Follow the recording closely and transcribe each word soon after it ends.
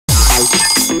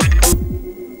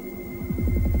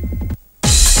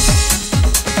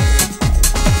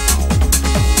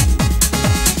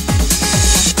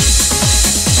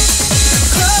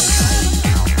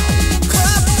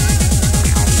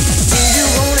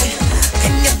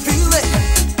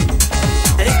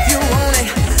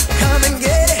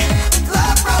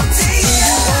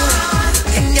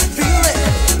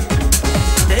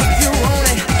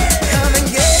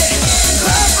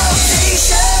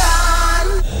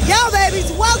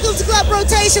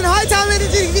Heute haben wir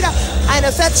natürlich wieder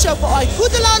eine Fettshow für euch.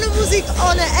 Gute Laune Musik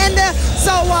ohne Ende.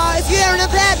 So if you're in a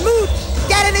bad mood,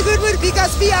 get in a good mood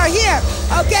because we are here.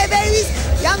 Okay, babies?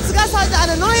 Wir haben zu Gast heute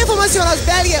eine neue Formation aus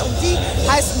Belgien und die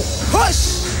heißt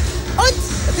Push. Und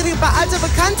natürlich ein paar alte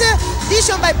Bekannte, die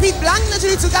schon bei Pete Blank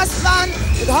natürlich zu Gast waren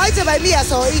und heute bei mir.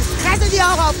 So, ich fresse die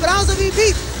auch auf, genauso wie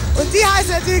Pete. Und die heißt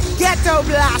natürlich Ghetto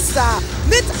Blaster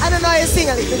mit einer neuen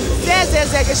Single. Ich bin sehr, sehr,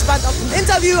 sehr gespannt auf ein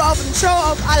Interview, auf eine Show,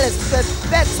 auf alles. Es wird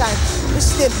fett sein,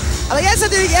 bestimmt. Aber jetzt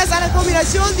natürlich erst eine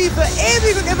Kombination, die für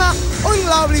ewig und immer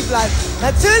unglaublich bleibt.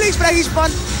 Natürlich spreche ich von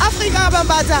Afrika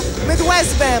Bambata mit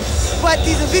Westbam. Und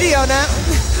dieses Video, ne?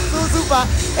 So super.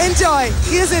 Enjoy.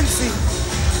 Hier sind sie.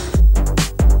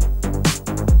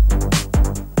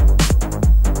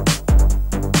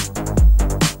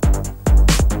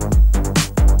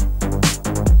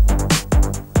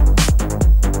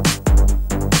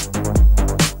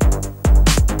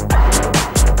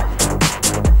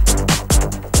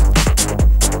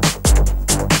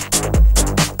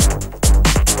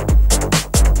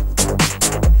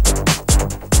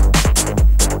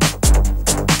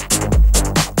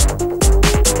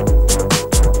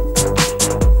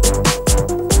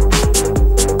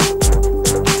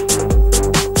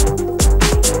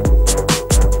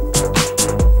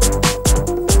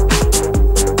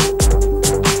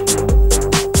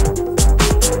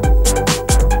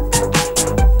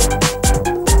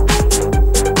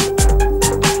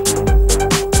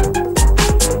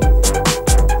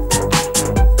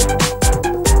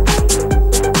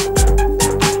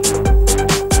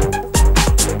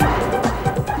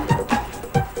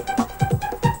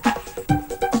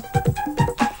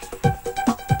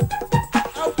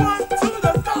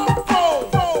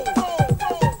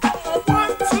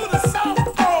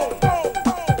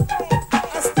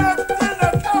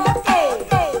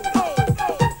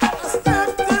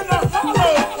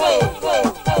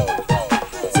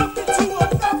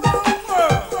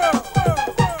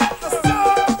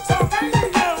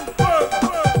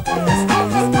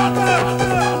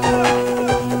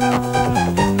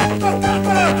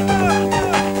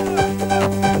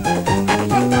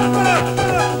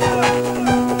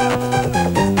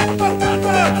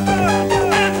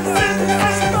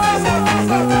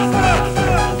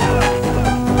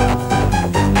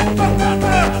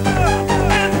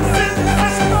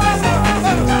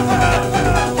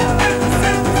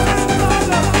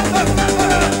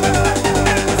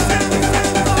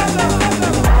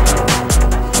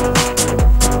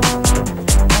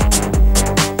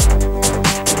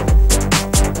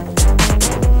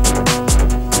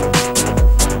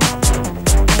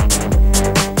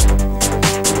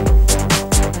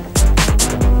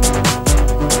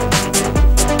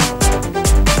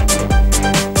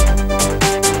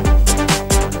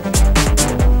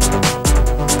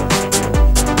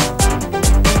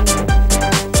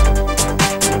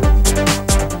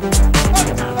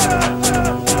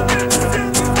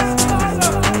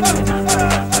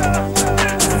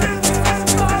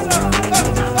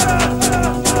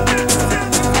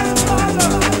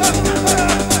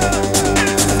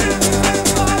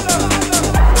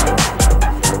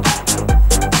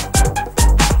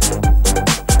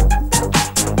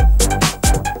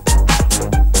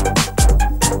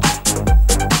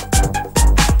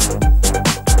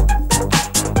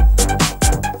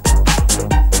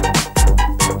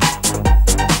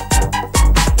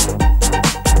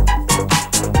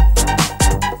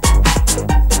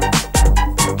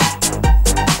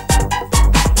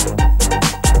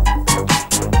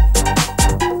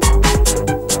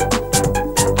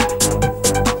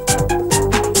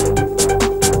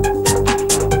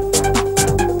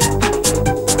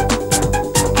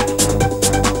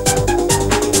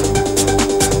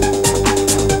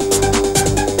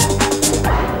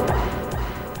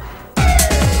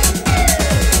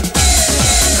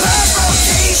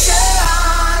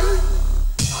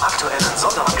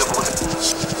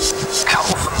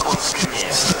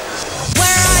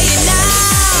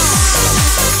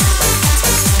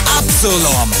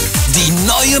 Absalom, die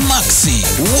neue Maxi,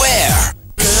 Where?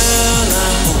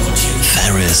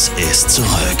 Ferris ist zurück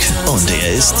und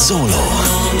er ist solo.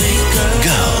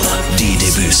 Girl, die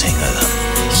Debütsingle.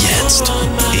 Jetzt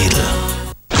edel.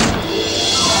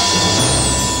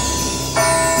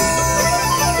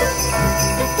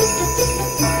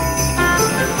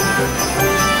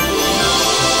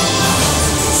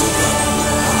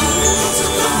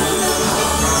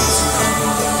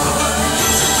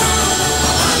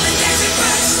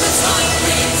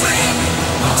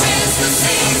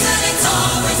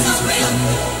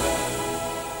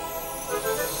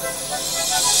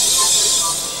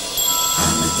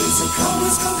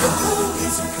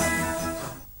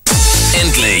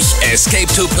 Endlich Escape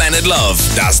to Planet Love,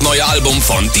 das neue Album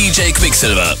von DJ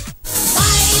Quicksilver.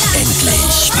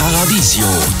 Endlich Paradiso,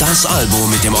 das Album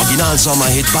mit dem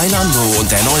Original-Sommerhit Bailando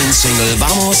und der neuen Single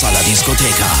Vamos a la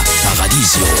Discoteca.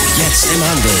 Paradiso, jetzt im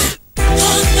Handel.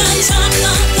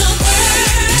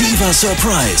 VIVA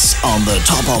Surprise, on the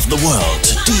top of the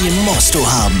world. Die musst du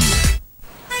haben.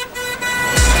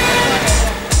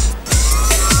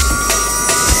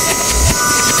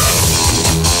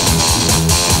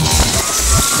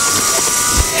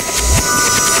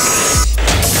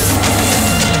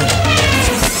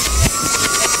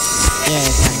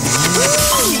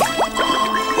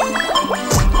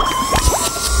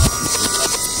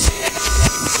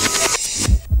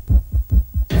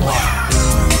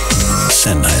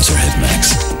 Sennheiser Hitmax.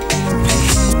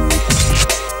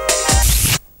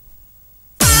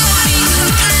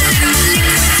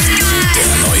 Der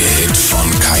neue Hit von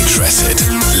Kai Tracid,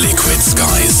 Liquid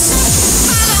Skies.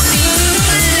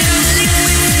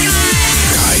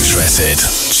 Kai Tracid,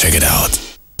 check it out.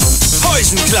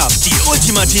 Poison Club, die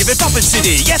ultimative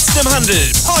Doppel-CD, jetzt im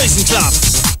Handel. Poison Club.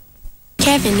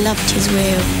 Kevin loved his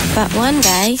wheel, but one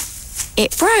day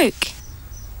it broke.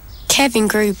 Kevin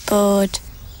grew bored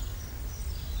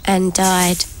and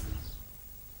died.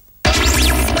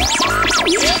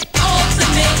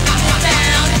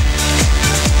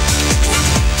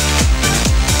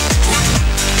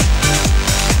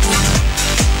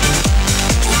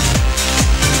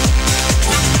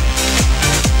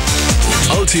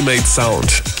 Ultimate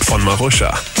Sound von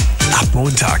Marusha. Ab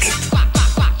Montag.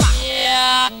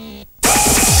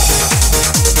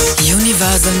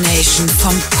 Universal Nation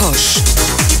vom Push.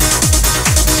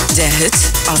 Der Hit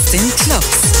aus den Clubs.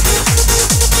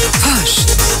 Push.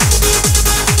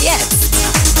 Jetzt.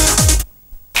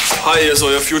 Hi, hier ist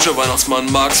euer Future-Weihnachtsmann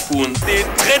Mark Spoon. Die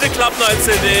dritte Club Night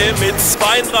CD mit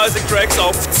 32 Tracks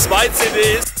auf 2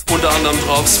 CDs. Unter anderem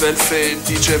drauf Sven Fade,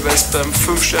 DJ Westbam,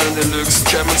 5 Sterne Deluxe,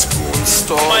 Jam & Spoon,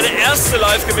 Storm. Meine erste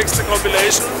live gemixte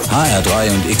Compilation.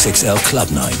 HR3 und XXL Club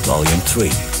Night Volume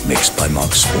 3, mixed by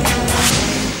Mark Spoon.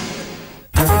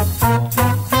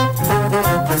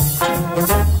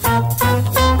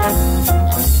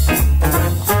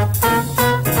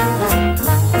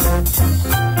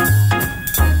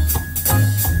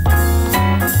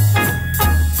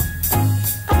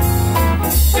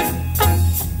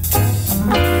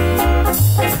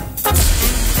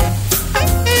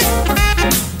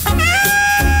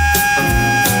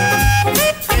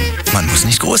 Man muss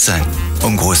nicht groß sein,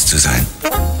 um groß zu sein.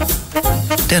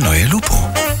 Der neue Lupo.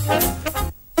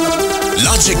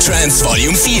 Logic Trance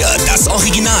Volume 4, das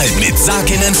Original mit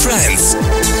Sarkin and Friends.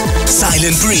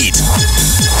 Silent Breed.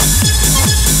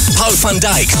 Paul van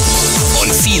Dyk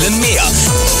und vielen mehr.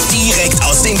 Direkt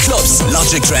aus den Clubs.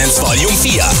 Logic Trance Volume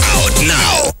 4, out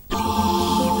now.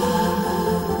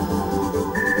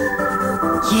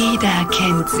 Jeder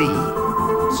kennt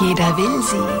sie. Jeder will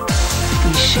sie.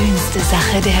 Die schönste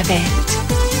Sache der Welt.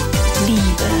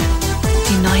 Liebe.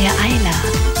 Die neue Ayla.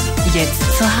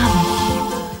 Jetzt zu haben.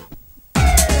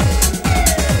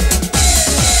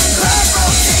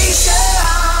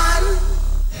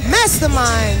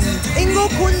 Mastermind. Ingo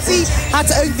Kunzi hat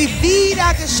es irgendwie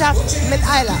wieder geschafft mit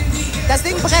Ayla. Das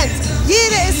Ding brennt.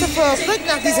 Jeder ist so verrückt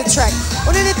nach diesem Track.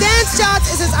 Und in den Dance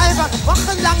Charts ist es einfach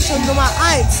wochenlang schon Nummer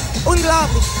 1.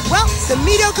 Unglaublich. Well, the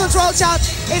Media Control Chart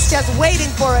is just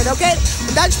waiting for it, okay?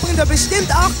 Und dann springt er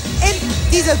bestimmt auch in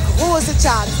diese große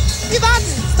Chart. Wir warten.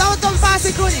 Es dauert noch ein paar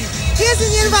Sekunden. Hier ist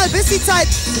in jedem Fall bis die Zeit.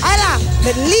 Ayla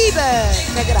mit Liebe.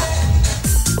 Check it out.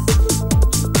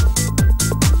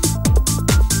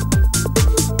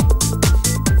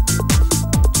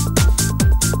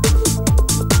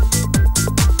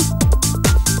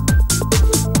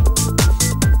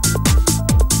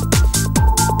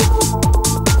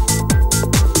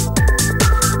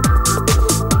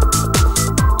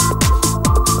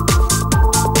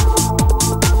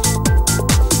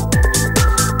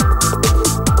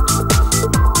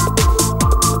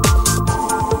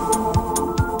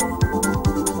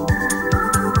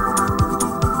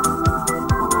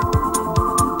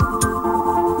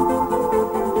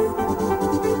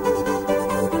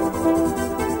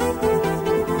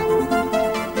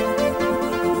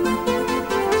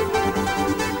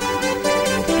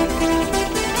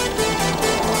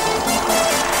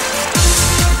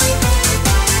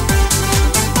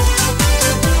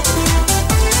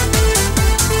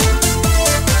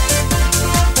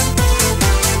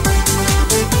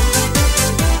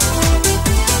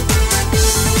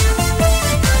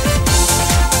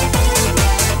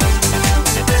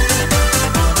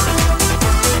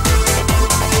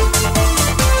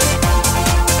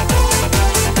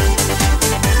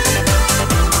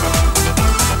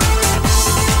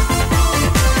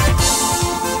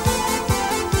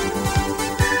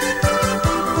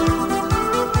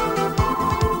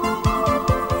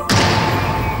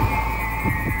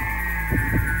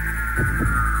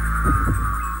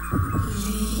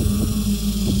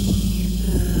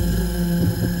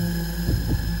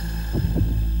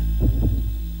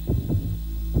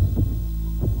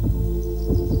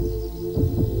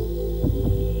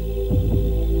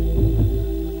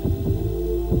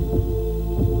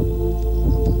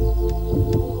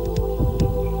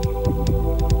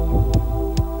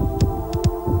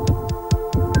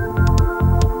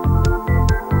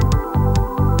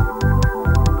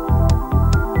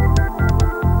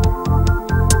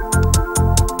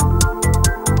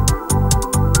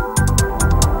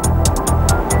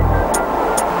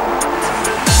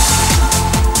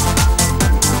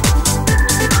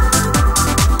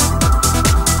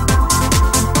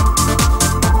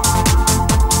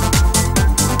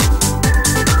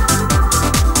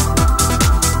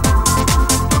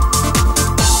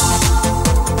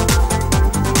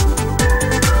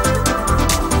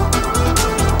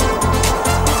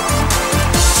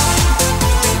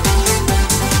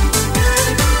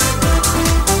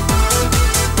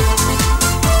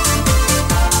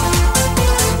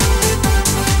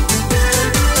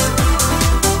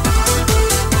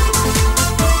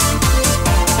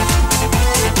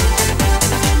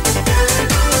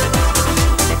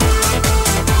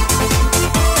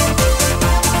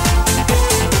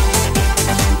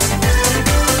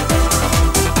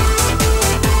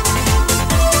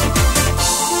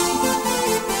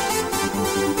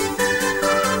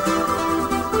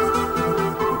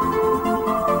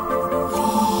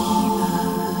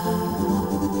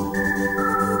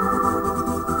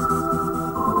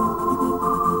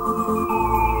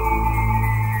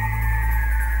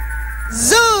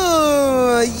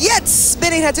 Jetzt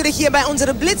bin ich natürlich hier bei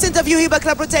unserem Blitzinterview hier bei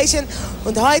Club Rotation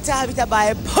und heute habe ich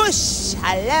dabei Push.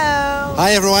 Hallo.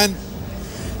 Hi everyone.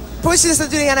 Push ist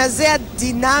natürlich ein sehr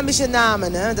dynamischer Name,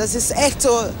 ne? Das ist echt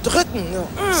so drücken,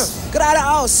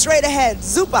 geradeaus, straight ahead,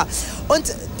 super. Und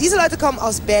diese Leute kommen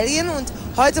aus Belgien und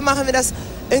heute machen wir das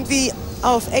irgendwie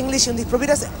auf Englisch und ich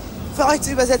probiere das für euch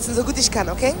zu übersetzen, so gut ich kann,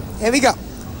 okay? Here we go.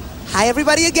 Hi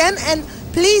everybody again and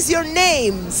please your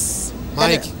names.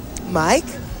 Mike. Mike.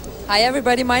 Hi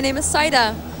everybody, my name is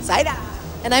Saida. Saida.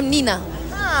 And I'm Nina.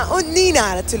 Ah, und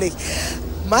Nina natürlich.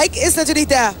 Mike ist natürlich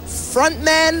der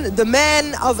Frontman, the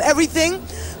man of everything,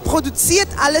 produziert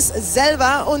alles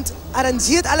selber und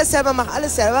arrangiert alles selber, macht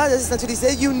alles selber. Das ist natürlich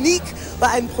sehr unique bei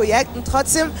einem Projekt und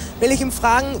trotzdem will ich ihn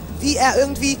fragen, wie er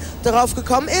irgendwie darauf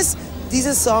gekommen ist,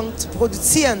 diesen Song zu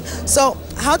produzieren. So,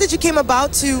 how did you came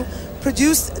about to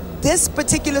produce this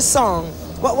particular song?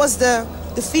 What was the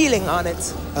feeling on it?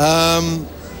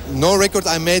 No record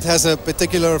I made has a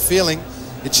particular feeling.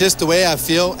 It's just the way I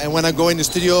feel, and when I go in the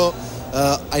studio,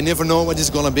 I never know what it's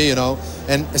gonna be, you know.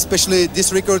 And especially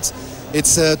this record,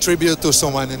 it's a tribute to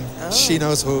someone, and she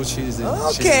knows who she is.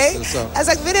 Okay. Er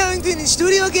sagt, wenn er irgendwie ins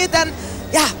Studio geht, dann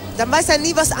weiß er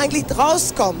nie, was eigentlich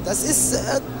draus kommt. Das ist,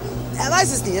 er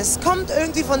weiß es nicht. Es kommt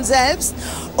irgendwie von selbst.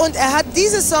 Und er hat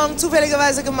diesen Song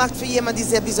zufälligerweise gemacht für jemanden, die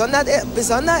sehr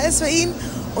besonders ist für ihn.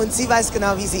 Und sie weiß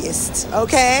genau, wie sie ist.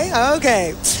 Okay,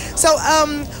 okay. So,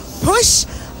 Push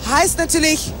heißt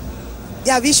natürlich,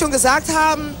 ja, wie schon gesagt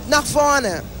haben, nach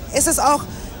vorne. Ist es auch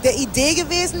der Idee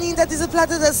gewesen hinter dieser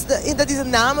Platte, hinter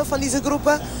diesem Namen von dieser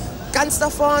Gruppe, ganz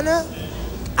nach vorne,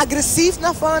 aggressiv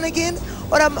nach vorne gehen?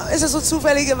 Oder ist es so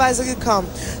zufälligerweise gekommen?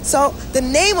 So, the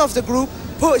name of the group,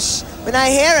 Push. When I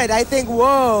hear it, I think,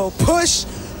 whoa, push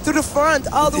to the front,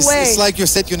 all the way. It's like you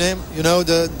said your name, you know,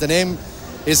 the name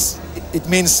is, it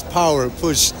means power,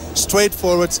 push, straight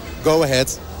forward, go ahead.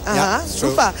 Aha, ja,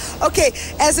 super. Okay,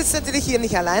 er sitzt natürlich hier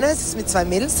nicht alleine, es ist mit zwei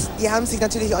Mädels. Die haben sich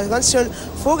natürlich auch ganz schön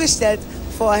vorgestellt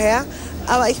vorher.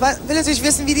 Aber ich will natürlich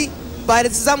wissen, wie die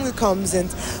beide zusammengekommen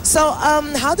sind. So,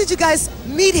 how did you guys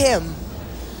meet him?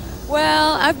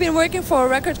 Well, I've been working for a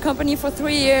record company for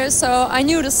 3 years, so I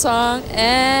knew the song.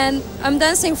 And I'm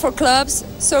dancing for clubs,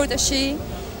 so does she.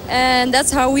 And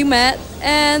that's how we met.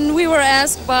 And we were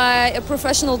asked by a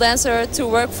professional dancer to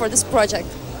work for this project.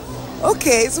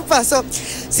 Okay, super. So,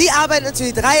 sie arbeitet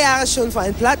natürlich 3 Jahre schon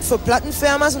für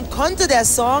Plattenfirmas und konnte der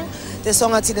Song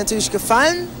hat sie natürlich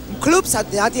gefallen. Im Clubs hat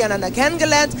die einander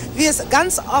kennengelernt, wie es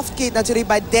ganz oft geht natürlich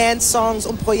bei Dance-Songs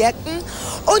und Projekten.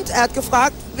 Und er hat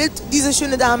gefragt, will diese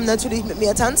schöne Dame natürlich mit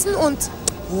mir tanzen und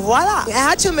voilà.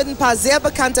 Er hat schon mit ein paar sehr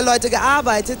bekannten Leuten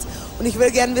gearbeitet und ich will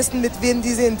gerne wissen, mit wem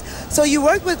die sind. So you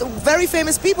work with very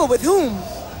famous people, with whom?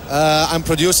 I'm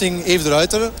producing Yves de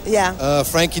Ruyter, yeah.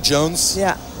 Frankie Jones.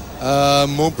 Yeah.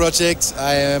 Moon Project.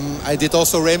 I did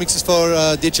also remixes for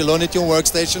Digilonitune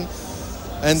Workstation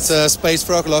and Space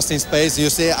Frog, Lost in Space.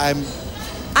 You see, I'm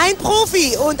ein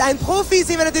Profi und ein Profi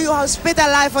sehen wir natürlich auch später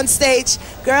live on stage.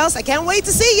 Girls, I can't wait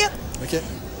to see you. Okay.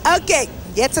 Okay,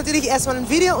 jetzt natürlich erstmal ein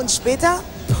Video und später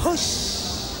Push.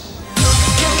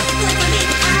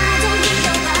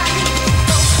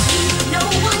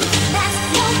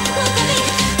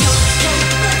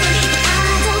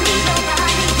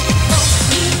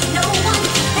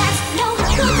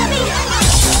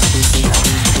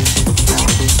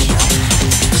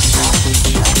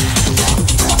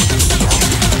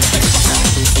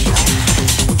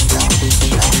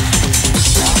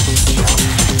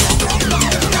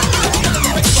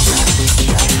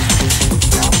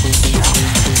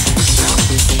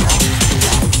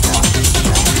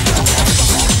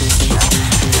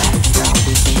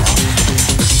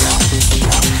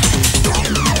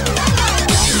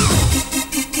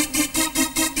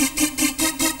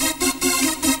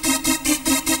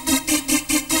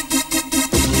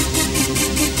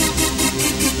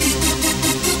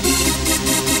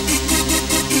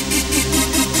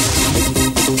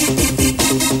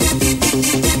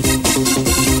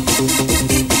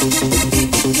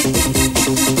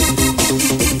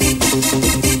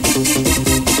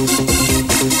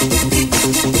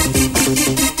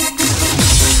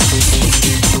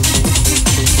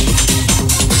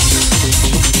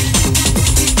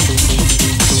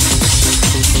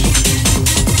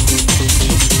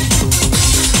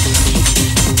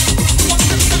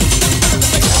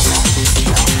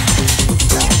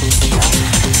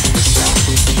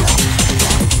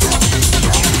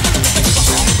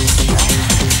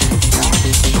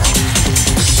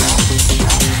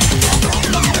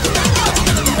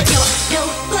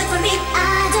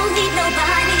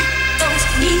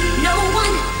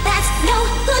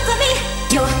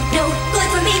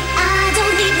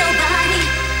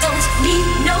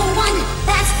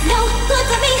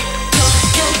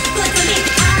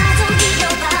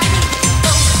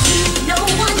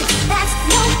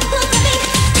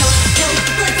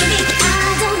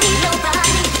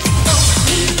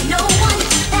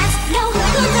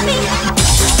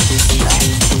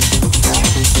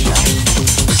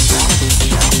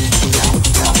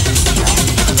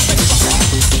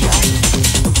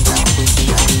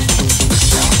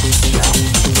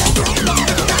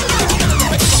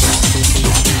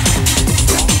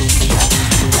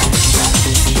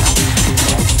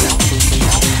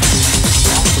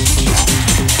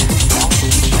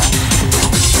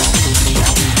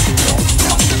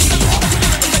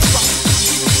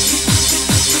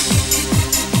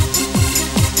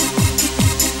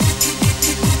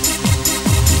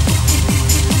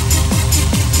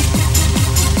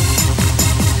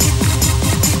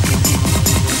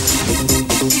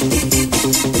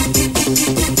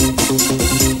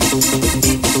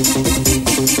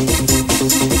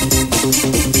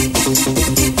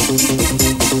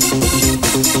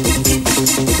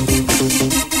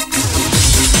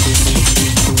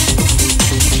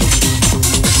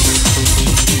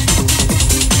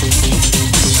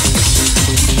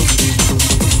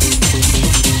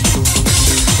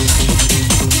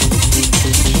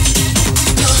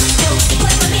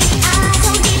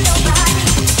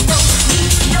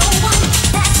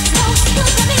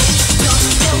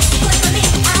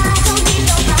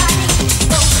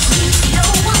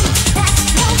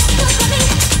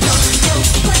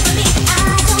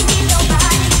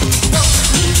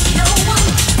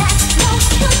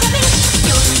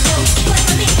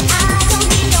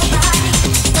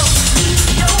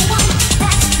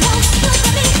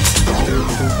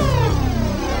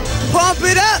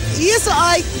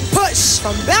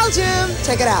 from Belgium.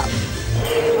 Check it out.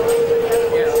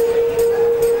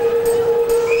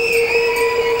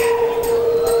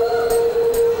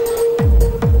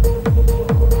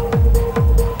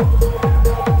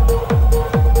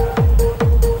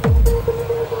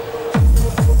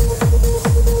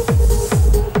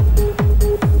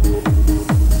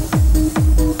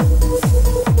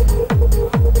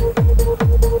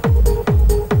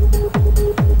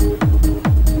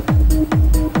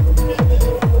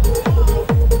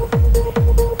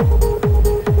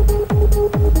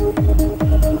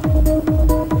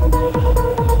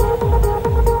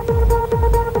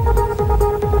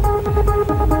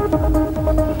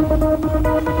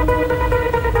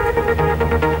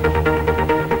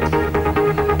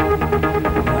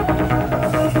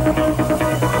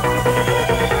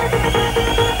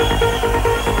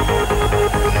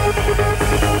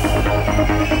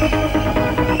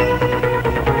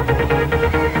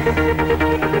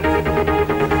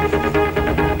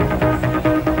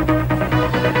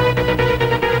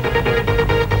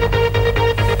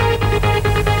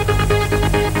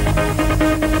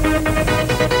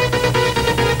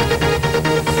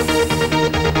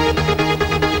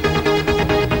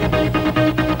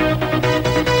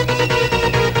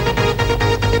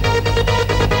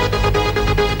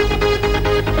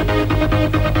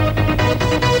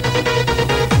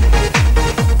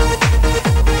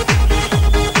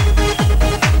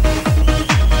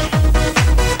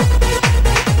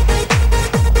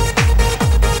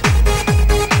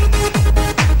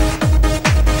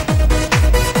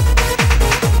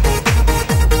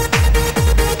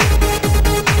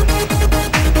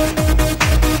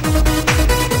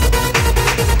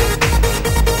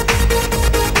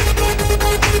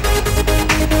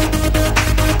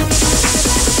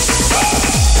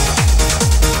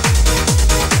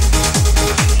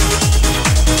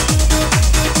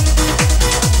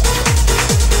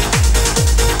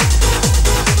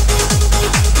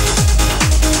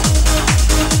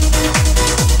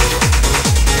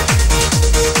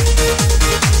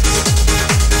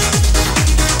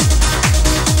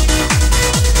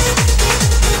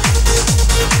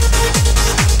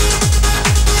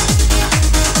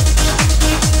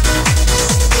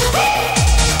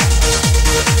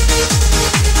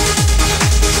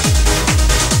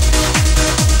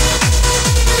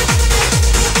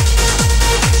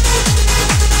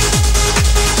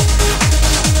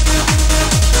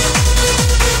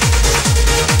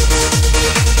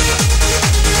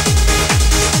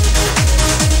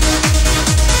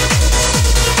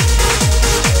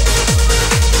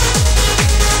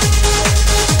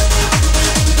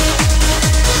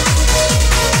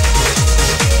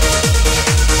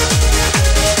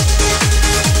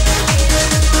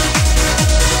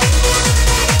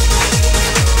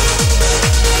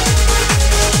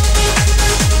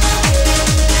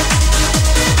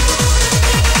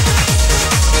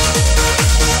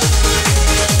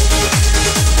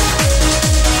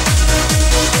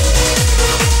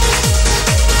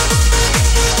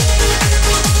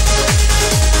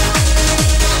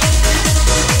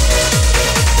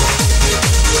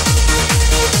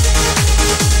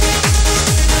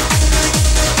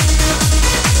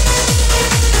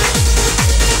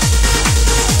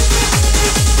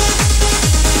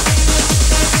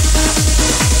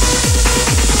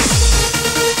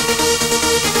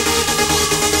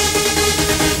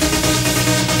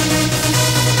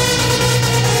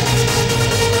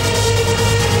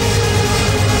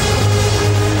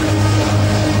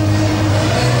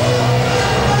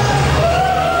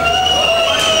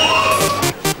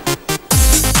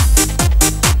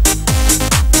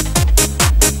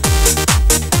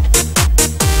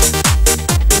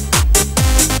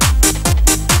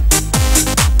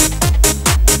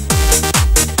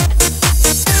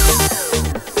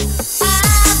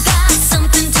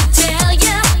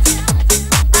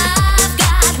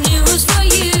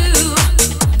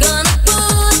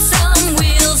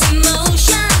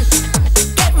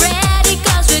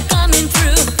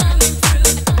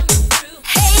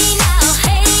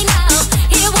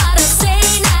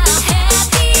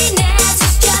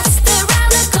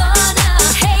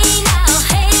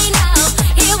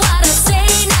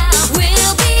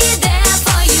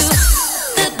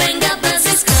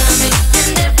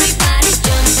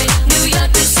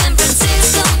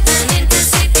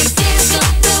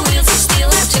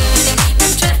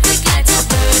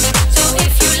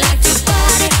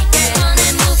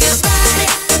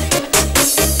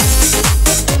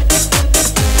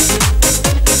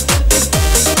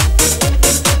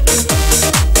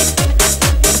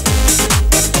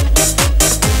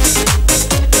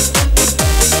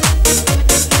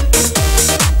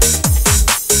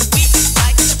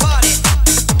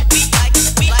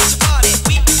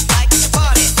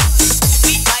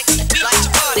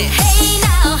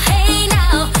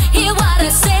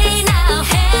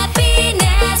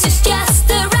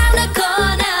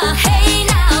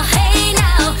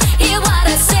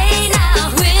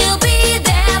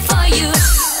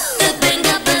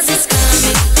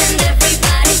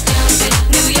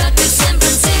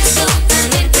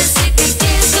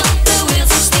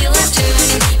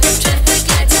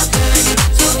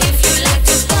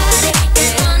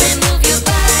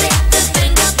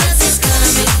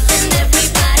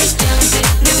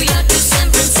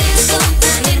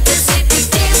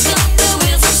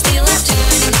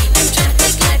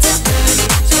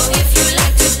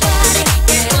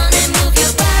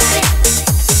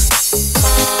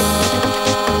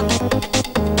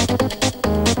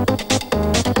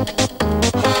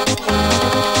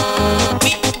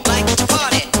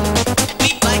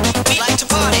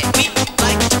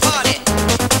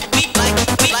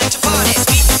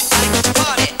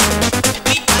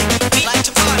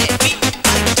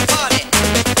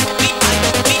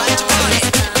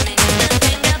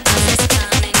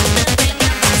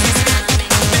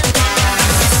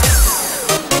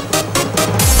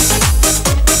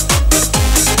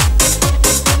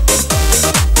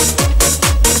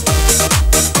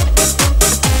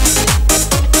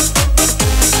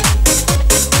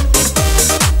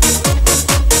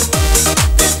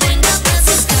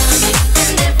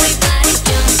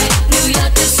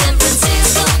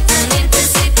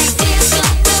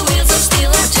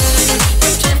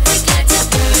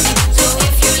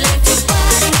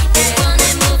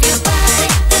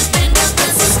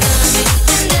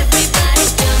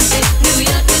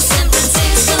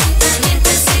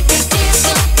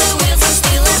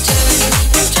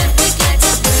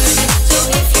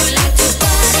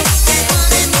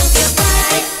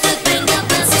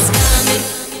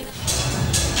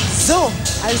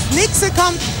 nächste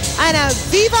kommt eine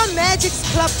VIVA Magic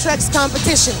Club Tracks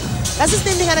Competition. Das ist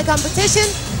nämlich eine Competition,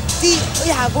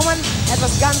 wo man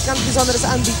etwas ganz, ganz Besonderes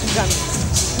anbieten kann.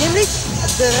 Nämlich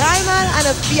dreimal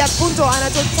eine Fiat Punto,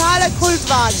 eine totale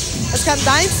Kultwagen. Es kann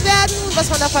deins werden und was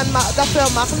man dafür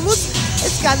machen muss,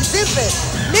 ist ganz simpel.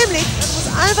 Nämlich, man muss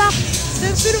einfach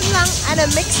 5 Minuten lang eine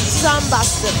Mix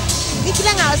zusammenbasteln. Nicht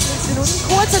länger als 5 Minuten,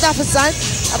 kurzer darf es sein,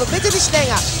 aber bitte nicht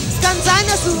länger. Es kann sein,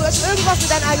 dass du irgendwas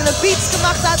mit deinen eigenen Beats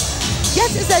gemacht hast.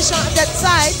 Jetzt ist der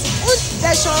Zeit und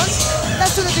der Chance,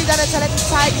 dass du natürlich deine Talente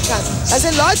zeigen kannst. Da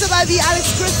sind Leute dabei wie Alex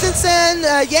Christensen,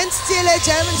 Jens Thiele,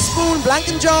 German Spoon,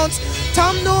 Blanken Jones,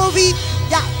 Tom Novi,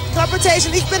 ja,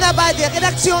 Corporation, ich bin dabei, die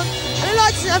Redaktion. Alle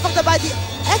Leute sind einfach dabei, die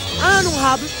echt Ahnung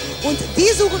haben und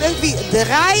die suchen irgendwie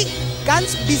 3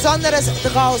 ganz Besonderes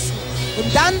draußen.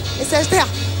 Und dann ist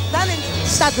dann in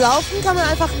die Stadt laufen, kann man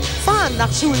einfach fahren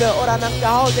nach Schule oder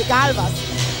nach Hause, egal was.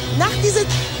 Nach diesem,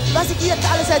 was ich dir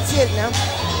alles erzählt, ne?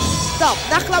 Stopp,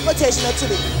 nach Competition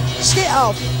natürlich. Steh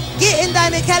auf, geh in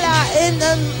deine Keller,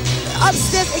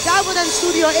 upstairs, egal wo dein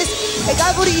Studio ist,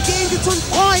 egal wo die Ideen getun,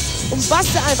 Freund, und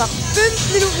bastel einfach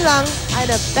 5 Minuten lang ein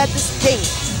fettes Ding.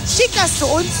 Schick das zu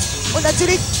uns und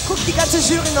natürlich guckt die ganze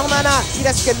Jury nochmal nach, wie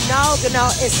das genau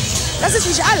ist. Das ist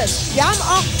nicht alles. Wir haben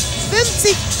auch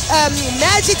 50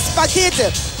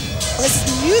 Magic-Pakete. Und es ist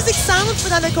ein Music Sound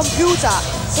mit einem Computer.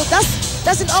 So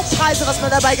das sind auch Preise, was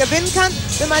man dabei gewinnen kann,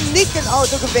 wenn man nicht ein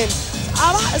Auto gewinnt.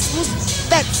 Aber es muss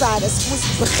fett sein, es muss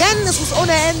brennen, es muss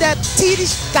ohne Ende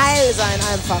tierisch geil sein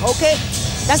einfach, okay?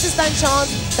 Das ist deine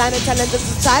Chance, deine Talente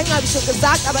zu zeigen, habe ich schon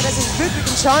gesagt, aber das ist wirklich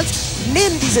eine Chance.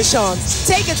 Nimm diese Chance.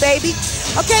 Take it, baby.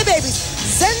 Okay, Babys,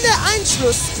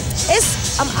 Sendeeinschluss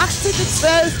ist am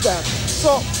 18.12.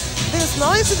 So, wenn es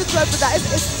 19.12. da ist,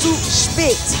 ist zu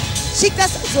spät. Schickt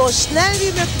das so schnell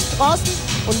wie möglich draußen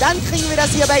und dann kriegen wir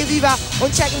das hier bei VIVA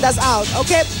und checken das out,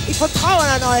 okay? Ich vertraue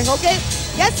an euch, okay?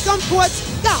 Jetzt kommt kurz,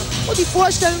 und die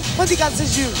Vorstellung von die ganze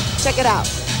Jury. Check it out.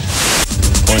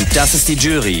 Und das ist die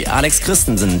Jury. Alex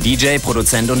Christensen, DJ,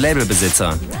 Produzent und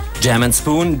Labelbesitzer. German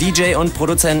Spoon, DJ und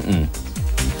Produzenten.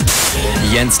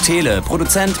 Jens Thiele,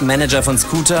 Produzent, Manager von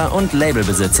Scooter und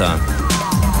Labelbesitzer.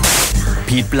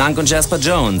 Pete Blank und Jasper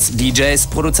Jones, DJs,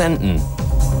 Produzenten.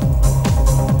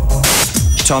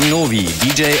 Tom Novi,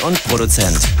 DJ und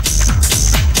Produzent.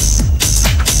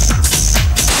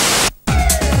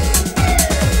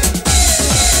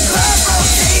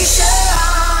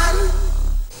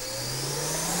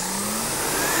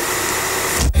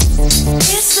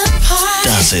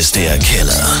 Das ist der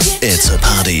Killer. It's a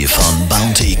Party von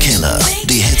Bounty Killer.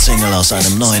 Die Hitsingle aus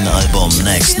einem neuen Album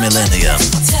Next Millennium.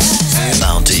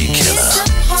 Bounty Killer.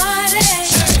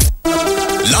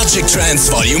 Logic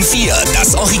Trance Volume 4,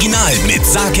 das Original mit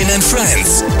Sarkin &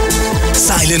 Friends.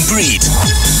 Silent Breed.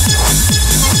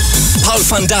 Paul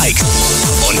van Dyk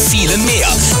und vielen mehr.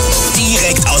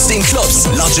 Direkt aus den Clubs.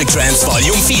 Logic Trance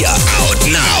Volume 4, out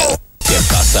now. Que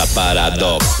pasa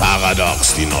Paradox?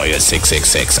 Paradox, die neue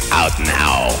 666, out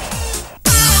now.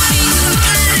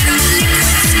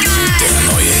 Der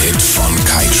neue Hit von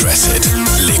Kai Tracid,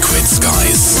 Liquid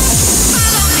Skies.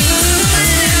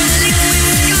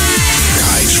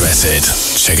 Kai Tracid,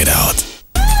 check it out.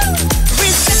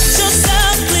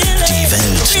 Die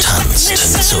Welt tanzt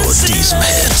zu diesem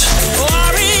Hit.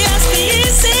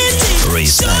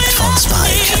 Respect von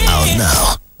Spike, out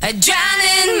now. A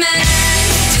drowning man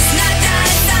does not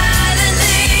die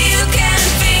silently. You can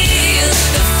feel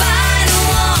the final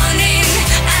warning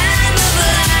and the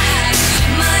black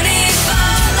money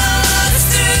follows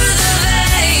through the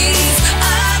veins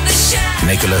of the shadow.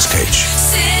 Nicolas Cage.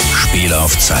 Spiel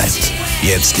auf Zeit.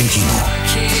 Jetzt im Kino.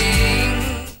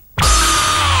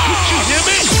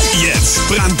 Jetzt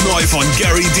brandneu von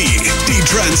Gary D. Die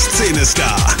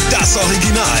Trance-Szene-Star. Das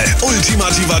Original.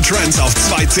 Ultimativer Trance auf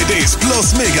 2 CDs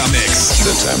plus Megamix.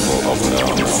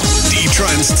 Die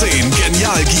Trance-Szene.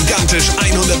 Genial, gigantisch,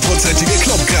 100%ige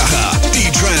Clubkracher. Die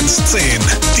Trance-Szene.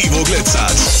 Die wo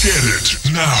glitzert. Get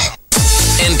it now.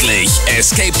 Endlich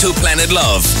Escape to Planet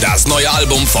Love, das neue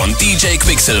Album von DJ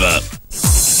Quicksilver.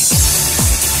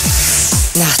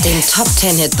 Nach dem Top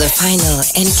 10 Hit The Final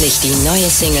endlich die neue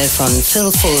Single von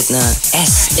Phil Fuldner,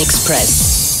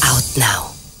 S-Express, out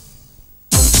now.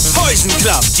 Poison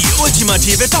Club, die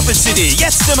ultimative Doppel-CD,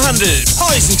 jetzt im Handel.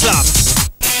 Poison Club.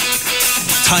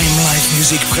 Time Life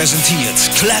Music präsentiert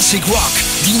Classic Rock,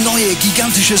 die neue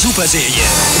gigantische Superserie.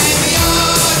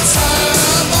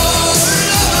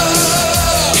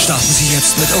 Starten Sie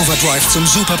jetzt mit Overdrive zum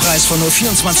Superpreis von nur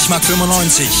 24,95 Mark.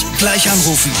 Gleich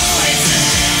anrufen.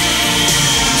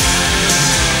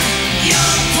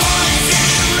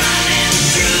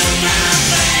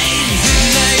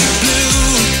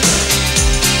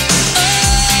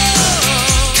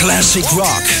 Classic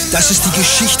Rock, das ist die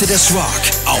Geschichte des Rock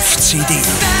auf CD.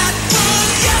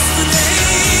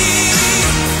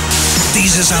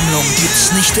 Diese Sammlung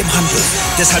gibt's nicht im Handel.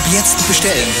 Deshalb jetzt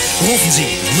bestellen. Rufen Sie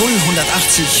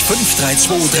 0180 532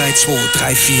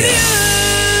 3234.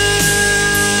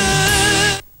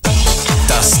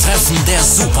 Das Treffen der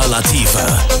Superlative.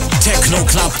 Techno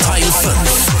Club Teil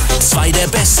 5. 2 der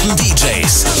besten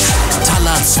DJs.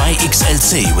 Talla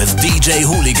 2XLC with DJ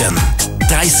Hooligan.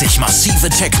 30 massive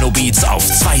Techno-Beats auf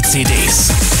 2 CDs.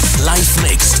 Live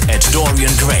mixed at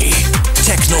Dorian Gray.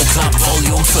 Techno Club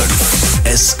Volume 5.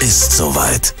 Es ist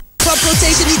soweit. Club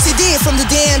Rotation die CD from the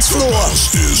dance floor.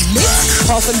 Mit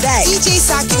Paul van Dijk, DJ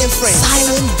Saki and Friends,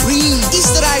 Silent Breeze,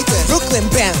 Easter Reiter, Brooklyn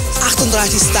Band,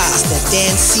 38 Stars, der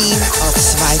Dance Scene auf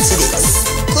 2 CDs.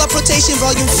 Club Rotation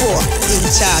Volume 4, den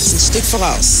Charts ein Stück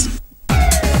voraus.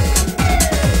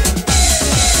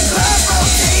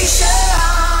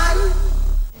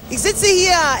 Ich sitze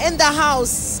hier in der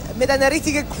House mit einer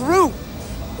richtigen Crew.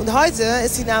 Und heute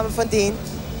ist die Name von denen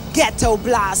Ghetto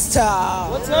Blaster.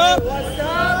 What's up? What's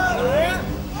up?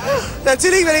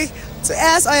 Natürlich will ich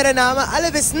zuerst eure Namen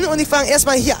alle wissen und ich fange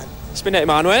erstmal hier an. Ich bin der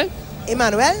Emanuel.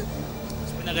 Emanuel?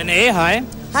 Ich bin der René, hi.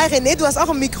 Hi René, du hast auch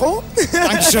ein Mikro.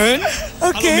 Dankeschön.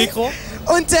 Okay. Hallo Mikro.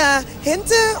 Und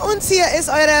hinter uns hier ist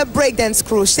eure Breakdance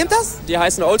Crew, stimmt das? Die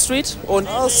heißen Old Street und...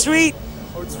 Old Street.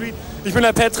 Old Street. Ich bin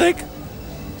der Patrick.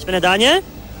 Ich bin der Daniel.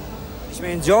 Ich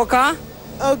bin Joker.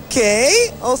 Okay,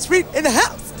 Old Street in the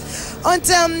house. Und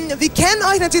wir kennen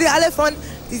euch natürlich alle von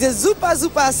diesem super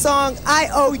Song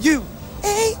I.O.U.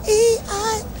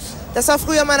 A-E-I. Das war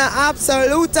früher meine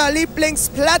absolute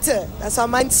Lieblingsplatte. Das war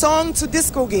mein Song zu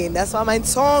Disco gehen. Das war mein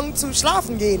Song zu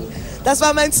schlafen gehen. Das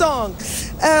war mein Song.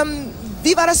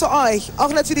 Wie war das für euch? Auch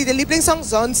natürlich der Lieblingssong,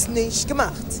 sonst nicht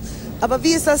gemacht. Aber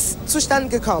wie ist das zustande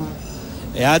gekommen?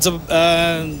 Ja, also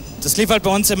das lief halt bei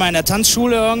uns immer in der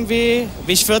Tanzschule irgendwie.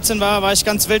 Wie ich 14 war, war ich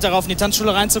ganz wild darauf, in die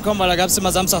Tanzschule reinzukommen, weil da gab es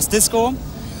immer samstags Disco.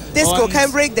 Disco,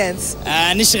 kein Breakdance?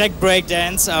 Nicht direkt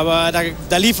Breakdance, aber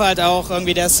da lief halt auch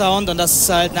irgendwie der Sound und das ist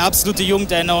halt eine absolute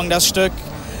Jugenderinnerung, das Stück.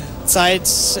 Seit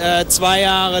 2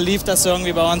 Jahren lief das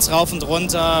irgendwie bei uns rauf und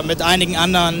runter mit einigen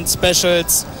anderen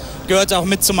Specials. Gehört auch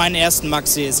mit zu meinen ersten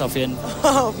Maxis auf jeden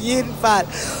Fall. Auf jeden Fall.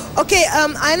 Okay,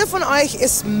 eine von euch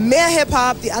ist mehr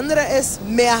Hip-Hop, die andere ist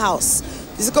mehr House.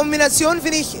 Diese Kombination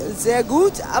finde ich sehr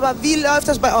gut, aber wie läuft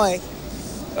das bei euch?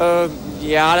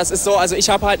 Ja, das ist so, also ich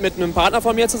habe halt mit einem Partner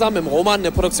von mir zusammen, mit dem Roman,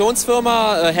 eine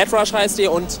Produktionsfirma, Headrush heißt die,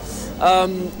 und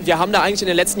wir haben da eigentlich in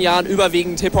den letzten Jahren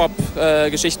überwiegend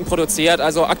Hip-Hop-Geschichten produziert.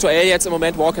 Also aktuell jetzt im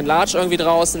Moment Walk in Large irgendwie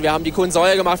draußen. Wir haben die Kuhn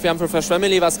Säule gemacht, wir haben für Fresh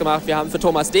Family was gemacht, wir haben für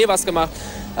Thomas D. was gemacht.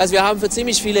 Also wir haben für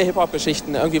ziemlich viele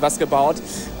Hip-Hop-Geschichten irgendwie was gebaut.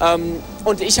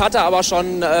 Und ich hatte aber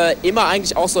schon immer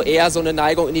eigentlich auch so eher so eine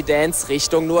Neigung in die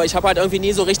Dance-Richtung. Nur ich habe halt irgendwie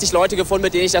nie so richtig Leute gefunden,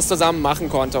 mit denen ich das zusammen machen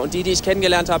konnte. Und die ich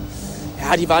kennengelernt habe,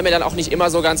 ja, die waren mir dann auch nicht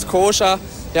immer so ganz koscher.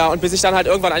 Ja, und bis ich dann halt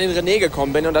irgendwann an den René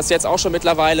gekommen bin und das jetzt auch schon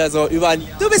mittlerweile so über ein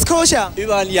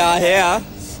Jahr her.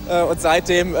 Und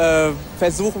seitdem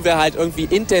versuchen wir halt irgendwie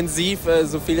intensiv,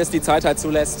 so viel es die Zeit halt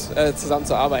zulässt,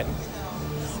 zusammenzuarbeiten.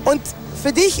 Und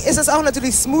für dich ist es auch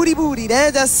natürlich Smoothie Booty,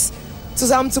 ne? Das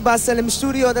zusammenzubasteln im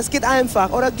Studio, das geht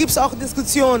einfach. Oder gibt es auch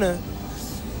Diskussionen?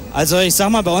 Also ich sag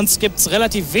mal, bei uns gibt es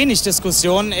relativ wenig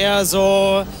Diskussionen, eher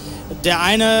so, der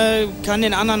eine kann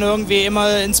den anderen irgendwie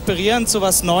immer inspirieren zu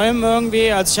was Neuem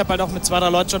irgendwie. Also ich habe halt auch mit 2, 3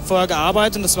 Leuten schon vorher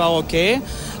gearbeitet und das war auch okay.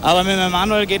 Aber mit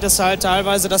Emanuel geht es halt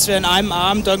teilweise, dass wir in einem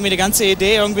Abend irgendwie die ganze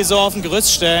Idee irgendwie so auf ein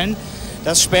Gerüst stellen,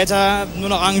 dass später nur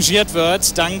noch arrangiert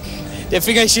wird, dank der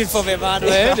Fingerchen von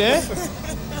Emanuel. Ja. Ne?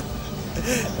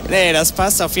 Nee, das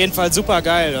passt auf jeden Fall super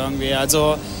geil irgendwie.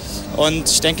 Also, und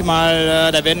ich denke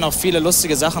mal, da werden noch viele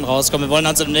lustige Sachen rauskommen. Wir wollen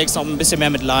uns demnächst noch ein bisschen mehr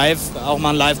mit Live, auch mal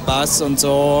einen Live-Bass und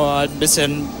so, halt ein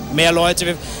bisschen mehr Leute.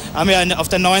 Wir haben ja auf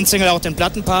der neuen Single auch den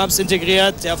Plattenpapst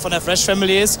integriert, der von der Fresh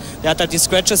Family ist. Der hat halt die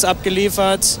Scratches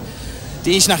abgeliefert,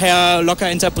 die ich nachher locker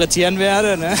interpretieren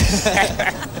werde. Ne?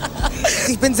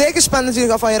 Ich bin sehr gespannt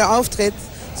natürlich auf euren Auftritt.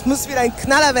 Es muss wieder ein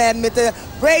Knaller werden mit der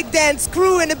Breakdance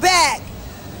Crew in the back.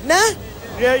 Ne?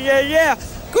 Yeah, yeah, yeah.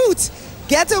 Gut.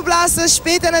 Ghetto Blaster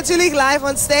später natürlich live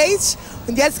on stage.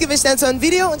 Und jetzt gebe ich dann so ein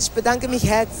Video und ich bedanke mich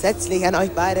herzlich an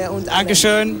euch beide. Und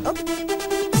Dankeschön. Okay.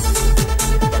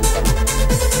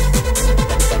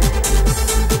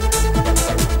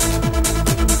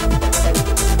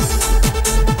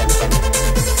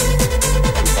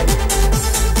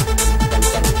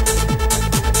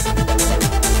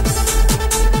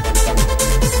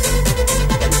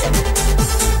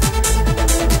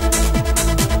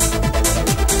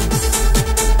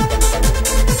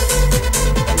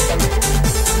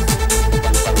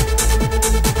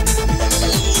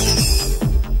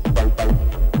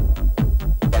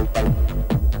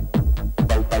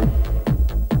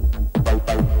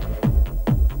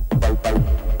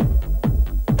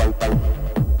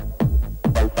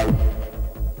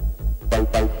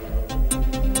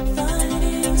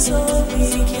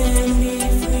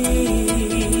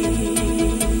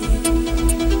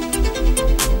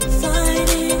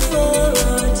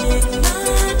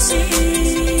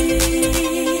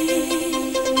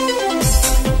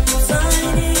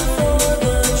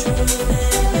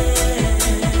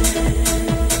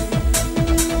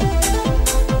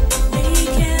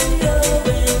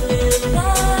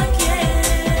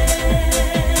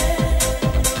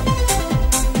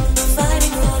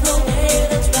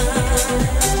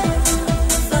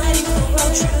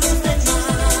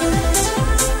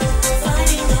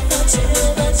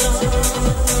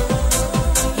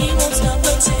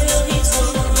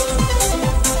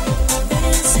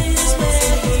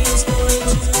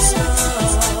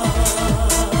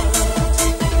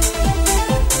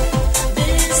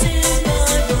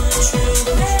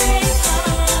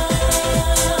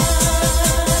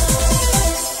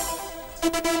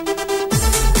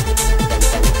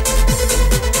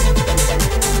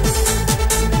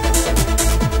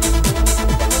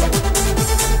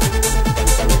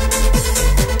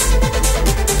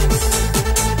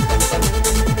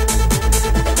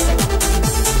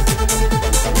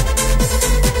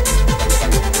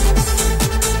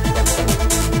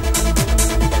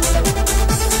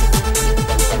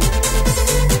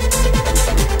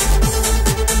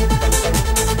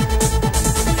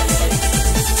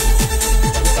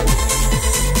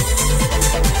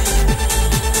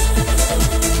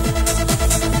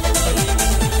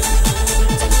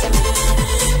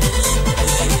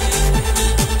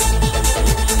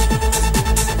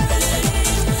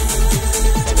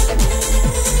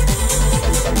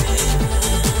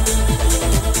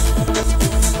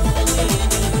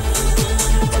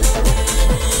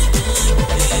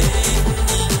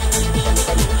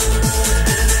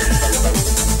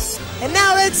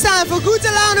 time for gute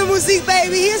Laune Musik,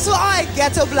 baby. Here's für euch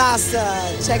Ghetto Blaster.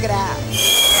 Check it out.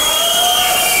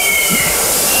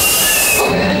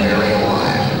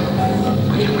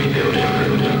 We can rebuild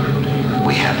it.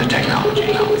 We have the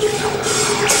technology.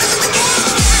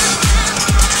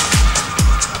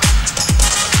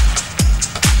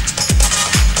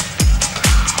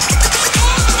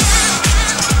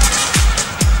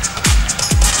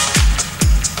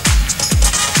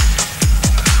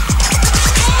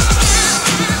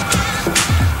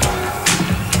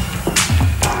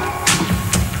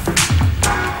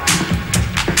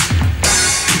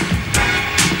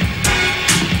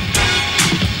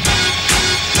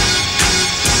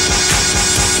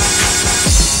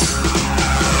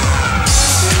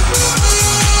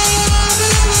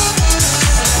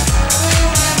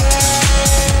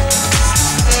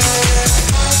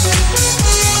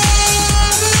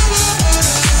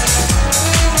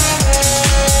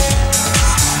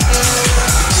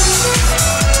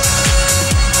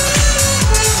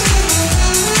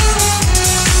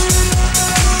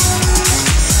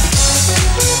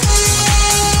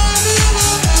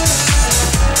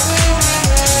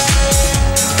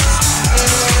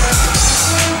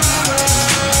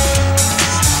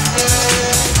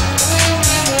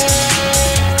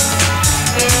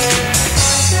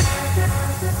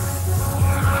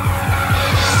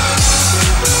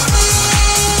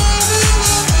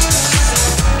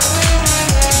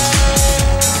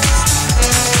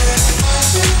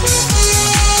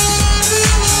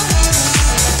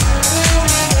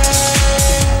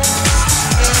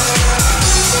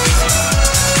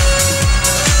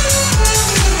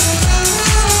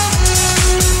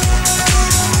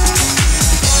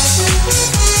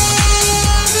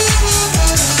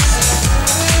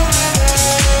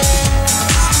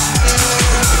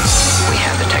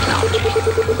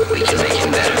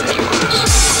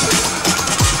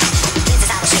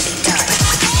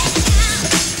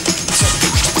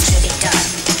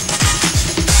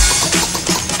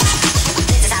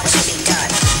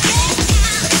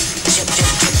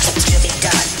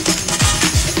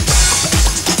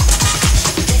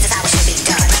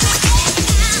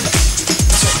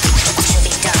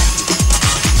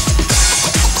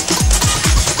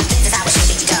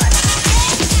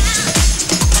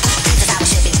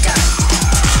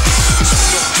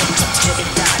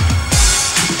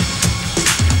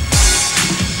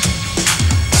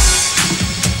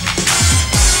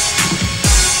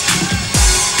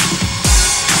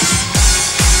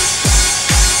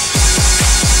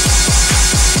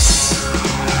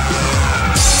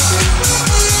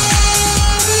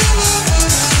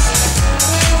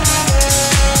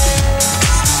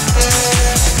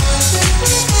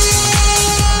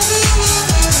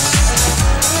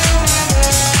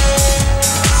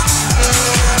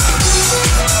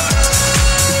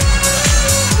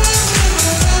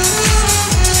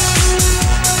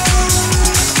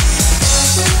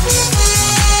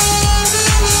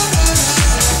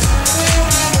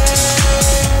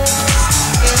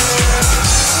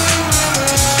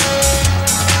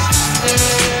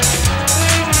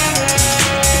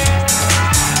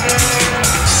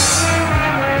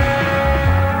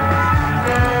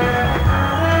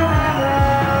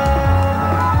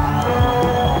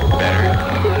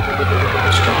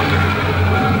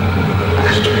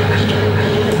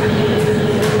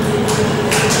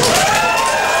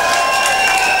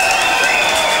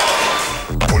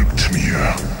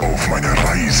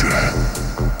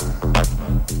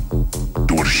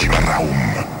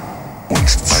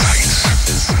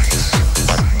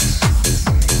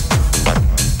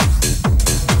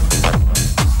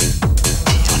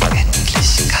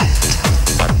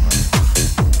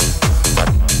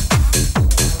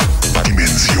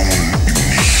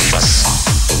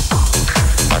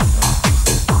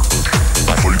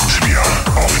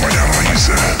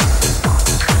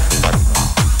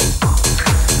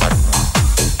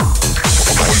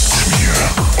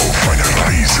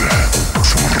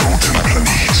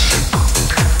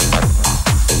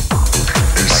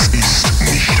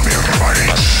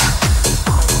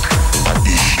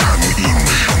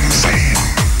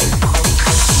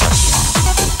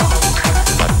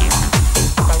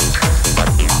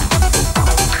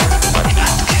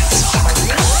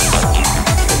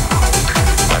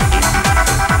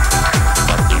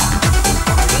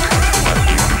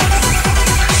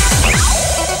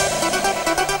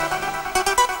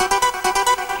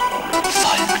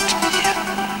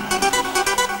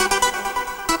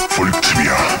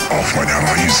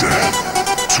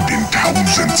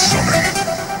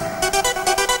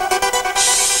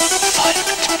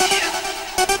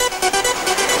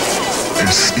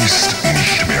 Es ist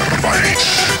nicht mehr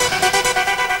weit.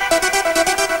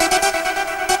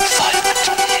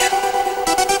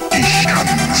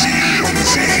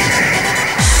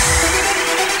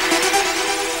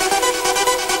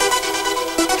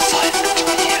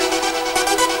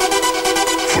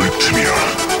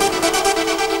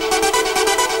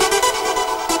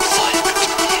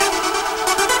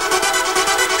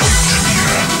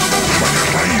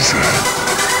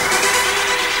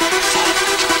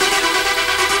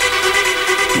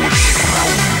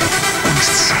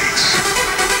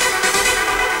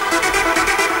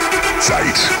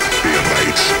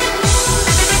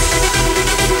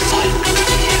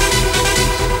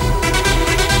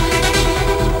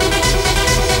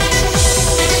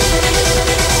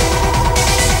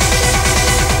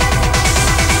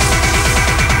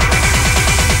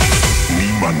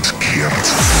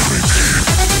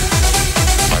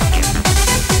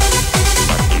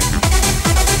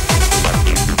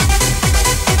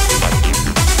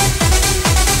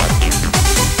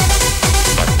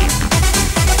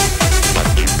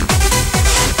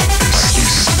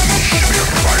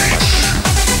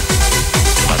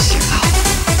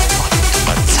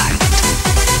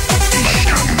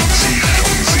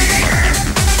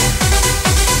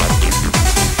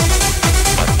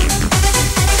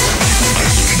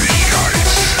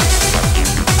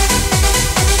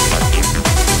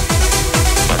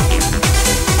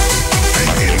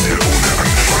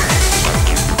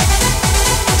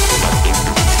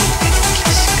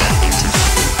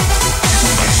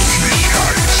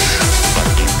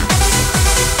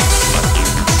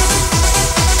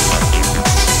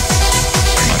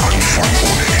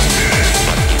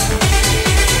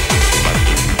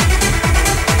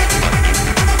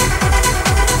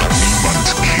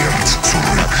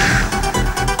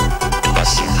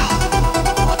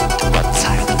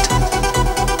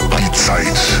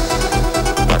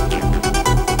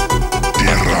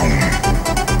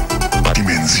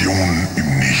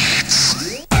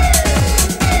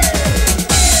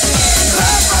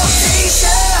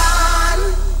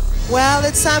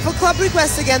 it's time for Club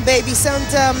Request again, babies.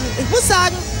 Und ich muss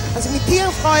sagen, also ich mich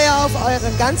tierisch freue auf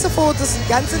eure ganze Fotos und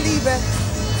ganze Liebe,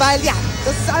 weil ja,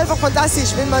 das ist einfach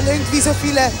fantastisch, wenn man irgendwie so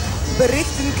viele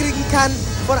Berichte kriegen kann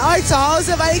von euch zu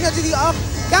Hause, weil ich natürlich auch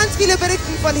ganz viele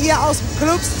Berichte von hier aus dem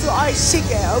Clubs zu euch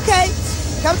schicke, okay?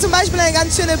 Ich habe zum Beispiel einen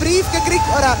ganz schönen Brief gekriegt,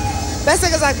 oder besser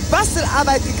gesagt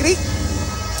Bastelarbeit gekriegt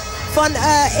von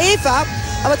Eva.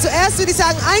 Aber zuerst würde ich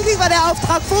sagen, eigentlich war der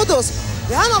Auftrag Fotos.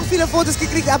 Wir haben auch viele Fotos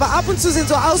gekriegt, aber ab und zu sind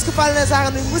so ausgefallene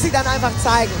Sachen, die muss ich dann einfach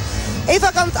zeigen.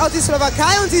 Eva kommt aus der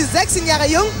Slowakei und sie ist 16 Jahre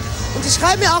jung und sie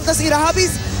schreibt mir auch, dass ihre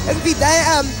Hobbys irgendwie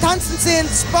tanzen sind,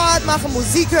 Sport machen,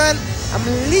 Musik hören, am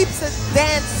liebsten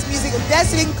Dance Music und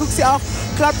deswegen guckt sie auch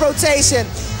Club Rotation.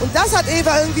 Und das hat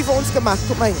Eva irgendwie für uns gemacht.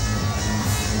 Guck mal hier.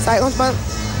 Zeig uns mal.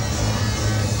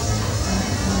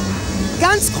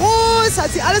 Ganz groß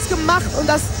hat sie alles gemacht und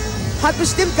das hat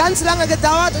bestimmt ganz lange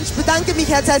gedauert und ich bedanke mich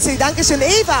herzlich. Dankeschön,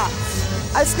 Eva.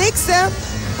 Als nächste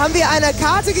haben wir eine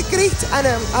Karte gekriegt,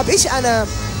 habe ich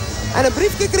einen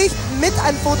Brief gekriegt mit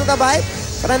einem Foto dabei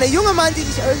von einem jungen Mann, den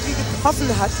mich irgendwie getroffen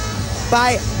hat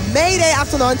bei Mayday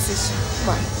 98.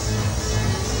 Guck mal.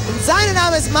 Und sein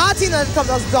Name ist Martin und er kommt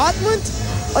aus Dortmund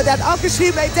und er hat auch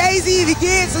geschrieben, hey Daisy, wie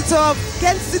geht's und so,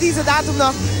 kennst du dieses Datum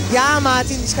noch? Ja,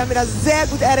 Martin, ich kann mir das sehr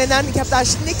gut erinnern. Ich habe da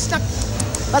schnickschnack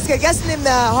was gegessen in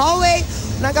der Hallway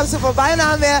und dann kamst du vorbei und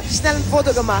dann haben wir schnell ein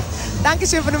Foto gemacht.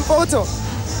 Dankeschön für das Foto.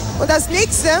 Und das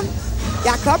nächste,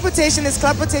 ja, Club Rotation ist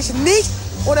Club Rotation nicht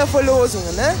ohne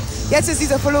Verlosungen. Ne? Jetzt ist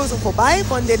diese Verlosung vorbei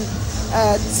von den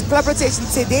Club Rotation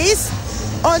CDs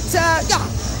und ja,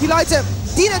 die Leute,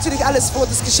 die natürlich alles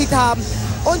Fotos geschickt haben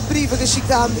und Briefe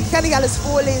geschickt haben, ich kann nicht alles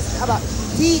vorlesen, aber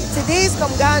die CDs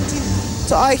kommen garantiert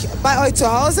zu euch, bei euch zu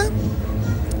Hause.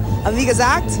 Aber wie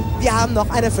gesagt, wir haben noch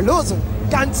eine Verlosung.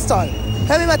 Ganz toll.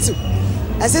 Hör mir mal zu.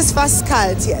 Es ist fast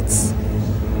kalt jetzt.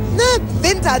 Ne?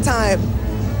 Wintertime.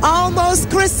 Almost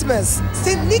Christmas.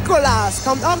 St. Nikolaus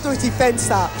kommt auch durch die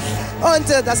Fenster. Und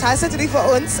das heißt natürlich für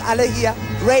uns alle hier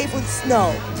Rave und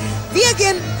Snow. Wir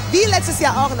gehen wie letztes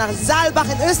Jahr auch nach Saalbach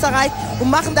in Österreich und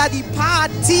machen da die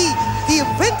Party. Die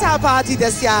Winterparty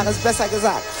des Jahres, besser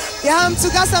gesagt. Wir haben zu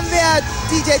Gast haben wir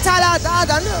DJ Tala da,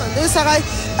 dann in Österreich,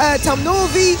 Tom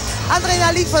Novi,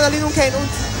 Adrenalin von der Linux Kane und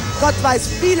Gott weiß,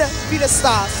 viele, viele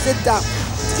Stars sind da.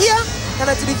 Und ihr kann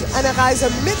natürlich eine Reise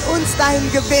mit uns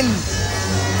dahin gewinnen.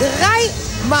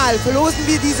 3-mal verlosen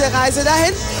wir diese Reise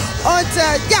dahin. Und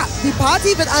ja, die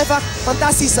Party wird einfach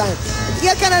fantastisch sein. Und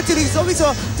ihr könnt natürlich sowieso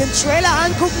den Trailer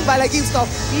angucken, weil da gibt es noch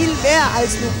viel mehr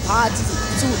als nur Party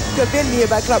zu gewinnen hier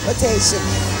bei Club Rotation.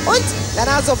 Und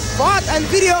danach sofort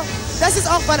ein Video, das ist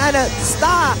auch von einem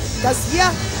Star, das hier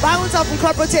bei uns auf dem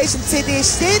Club Rotation CD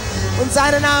steht und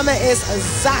sein Name ist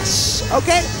Sash.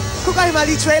 Okay? Guckt euch mal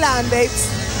die Trailer an, Babes.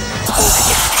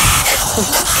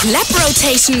 Club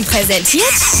Rotation präsentiert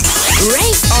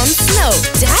Rave on Snow.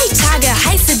 3 Tage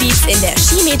heiße Beats in der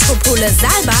Skimetropole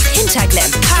Saalbach-Hinterglemm.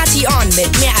 Party on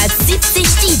mit mehr als 70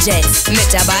 DJs.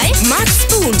 Mit dabei Mark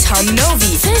Spoon, Tom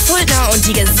Novi, Phil Fultner und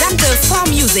die gesamte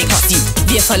 4Music-Posse.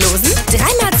 Wir verlosen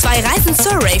 3x2 Reisen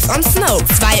zur Rave on Snow,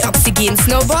 2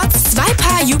 Oxygen-Snowboards, 2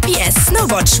 Paar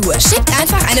UPS-Snowboard-Schuhe. Schickt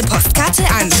einfach eine Postkarte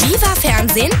an VIVA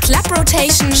Fernsehen, Club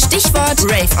Rotation, Stichwort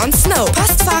Rave on Snow.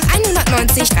 Postfach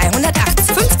 190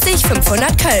 380 50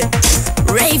 500 Köln.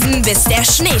 Raven bis der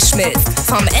Schnee schmilzt.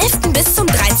 Vom 11. bis zum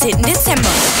 13. Dezember.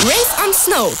 Rave on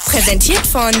Snow. Präsentiert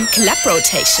von Club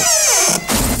Rotation.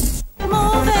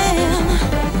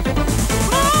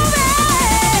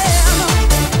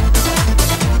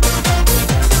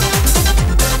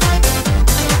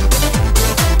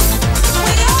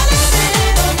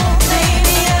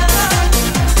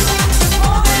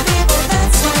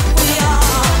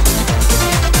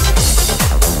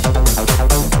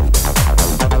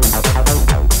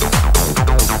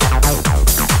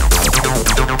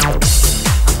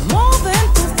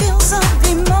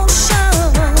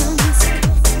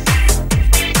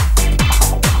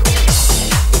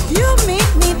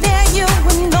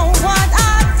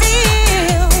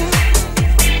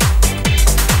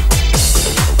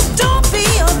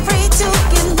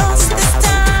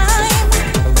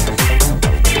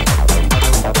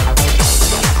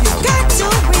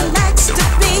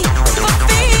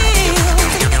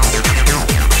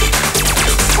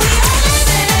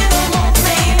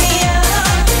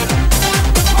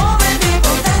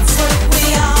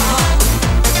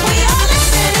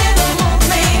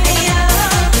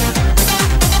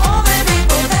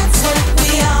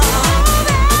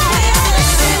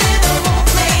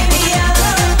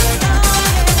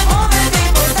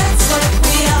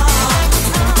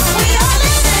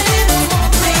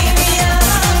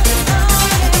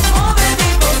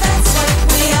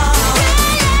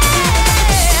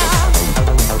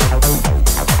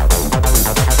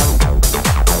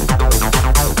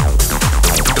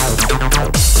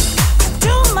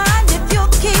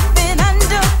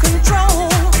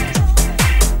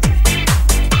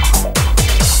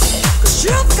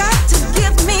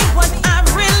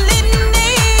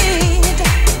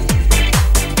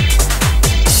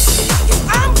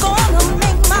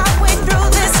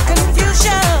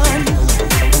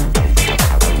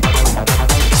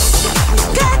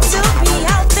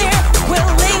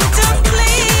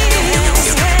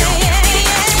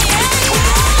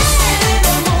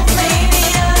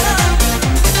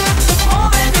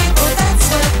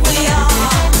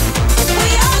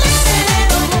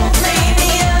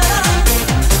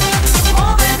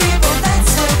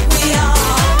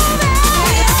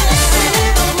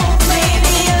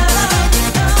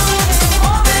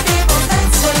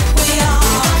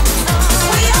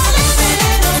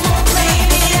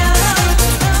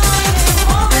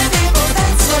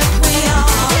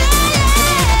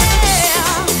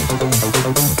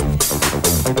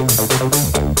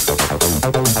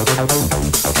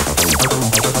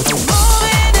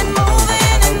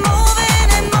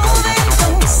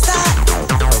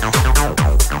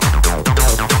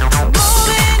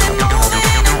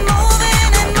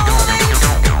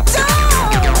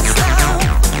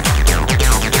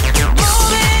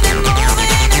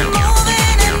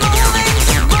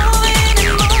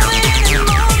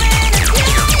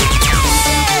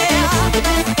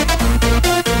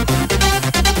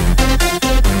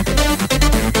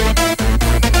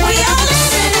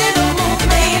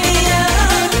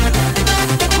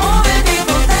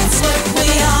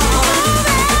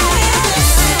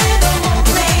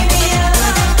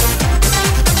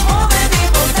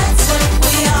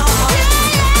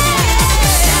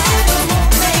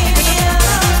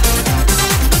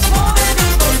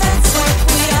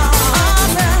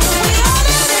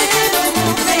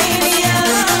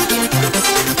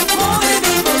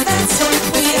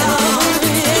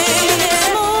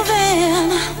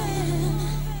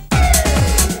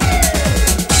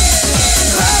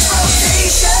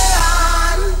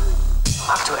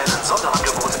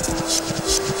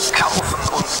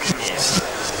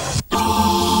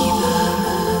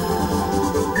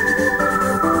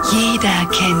 Jeder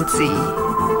kennt sie.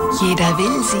 Jeder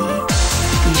will sie.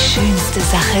 Die schönste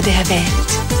Sache der Welt.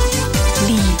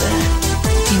 Liebe.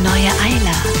 Die neue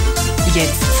Ayla.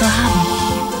 Jetzt zu haben.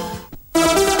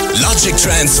 Logic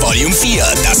Trance Volume 4,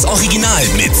 das Original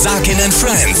mit Sarkin &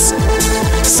 Friends.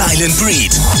 Silent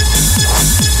Breed.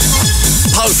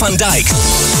 Paul van Dyk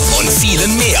und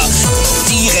vielen mehr.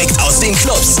 Direkt aus den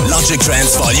Clubs. Logic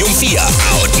Trance Volume 4.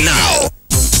 Out now.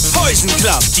 Poison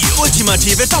Club, die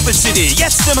ultimative Doppel-CD.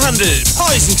 Jetzt im Handel.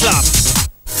 Poison Club.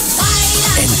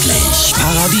 Endlich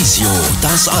Paradisio,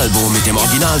 das Album mit dem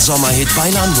Original-Sommerhit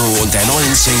Bailando und der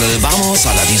neuen Single Vamos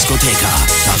a la Discoteca.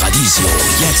 Paradisio,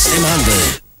 jetzt im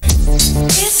Handel.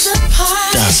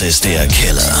 Das ist der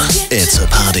Killer. It's a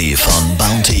Party von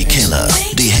Bounty Killer.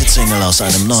 Die Hitsingle aus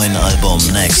einem neuen Album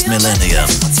Next Millennium.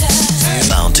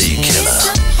 Bounty Killer.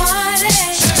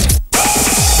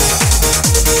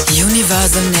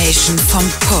 Universal Nation vom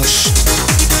Push.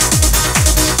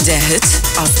 Der Hit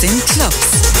aus den Clubs.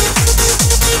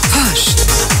 Push.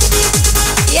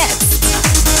 Jetzt.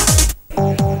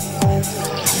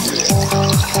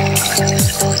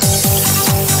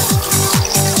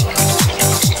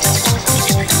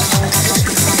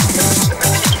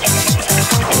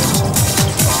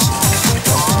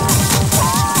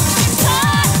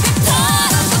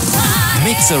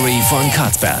 Mixery von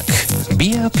Kartberg.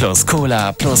 Bier plus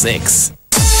Cola plus X.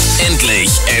 Endlich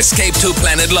Escape to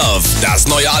Planet Love, das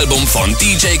neue Album von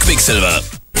DJ Quicksilver.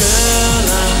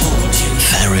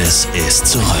 Ferris ist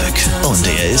zurück und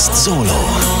er ist solo.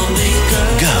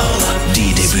 Girl,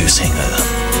 die Debütsingle.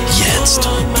 Jetzt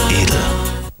edel.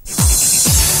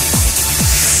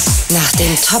 Nach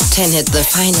dem Top 10 Hit The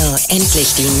Final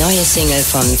endlich die neue Single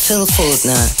von Phil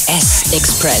Fuldner, S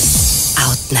Express.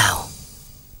 Out now.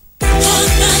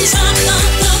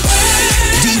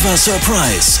 Diva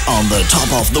Surprise on the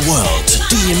top of the world.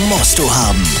 Die musst du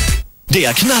haben.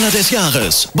 Der Knaller des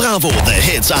Jahres. Bravo, The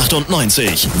Hits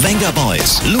 98. Venga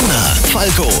Boys, Luna,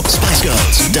 Falco, Spice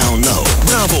Girls, Down Low.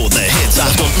 Bravo, The Hits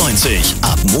 98.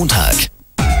 Ab Montag.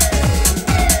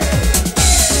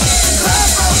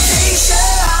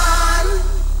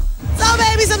 So,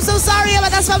 Babys, I'm so sorry, aber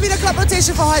das war wieder Club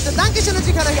Rotation für heute. Dankeschön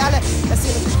natürlich an euch alle, dass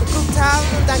ihr natürlich geguckt habt.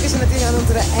 Und Dankeschön natürlich an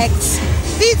unsere Acts,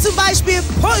 wie zum Beispiel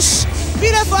Push.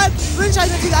 Viel Erfolg, wünsche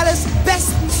euch natürlich alles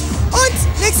bestens. Und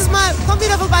nächstes Mal kommt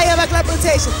wieder vorbei hier bei Club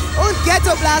Rotation. Und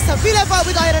Ghetto Blaster, viel Erfolg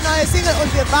mit eurer neuen Single. Und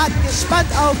wir warten gespannt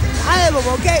auf ein Album,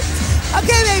 okay?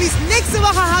 Okay, Babys, nächste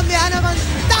Woche haben wir eine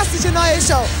fantastische neue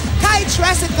Show. Kai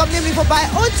Tressett kommt nämlich vorbei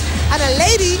und eine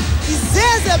Lady, die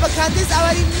sehr, sehr bekannt ist,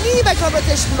 aber die nie bei Club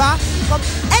Rotation war, kommt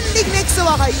endlich nächste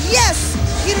Woche. Yes!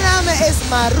 Ihr Name ist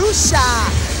Marusha.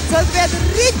 So, es wird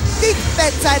richtig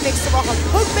fett sein nächste Woche.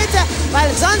 Guck bitte,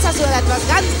 weil sonst hast du etwas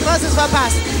ganz Großes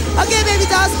verpasst. Okay, Baby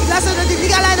Dolls, ich lasse euch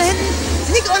natürlich nicht alleine hinten.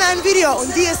 Nicht ohne ein Video.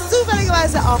 Und die ist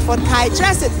zufälligerweise auch von Kai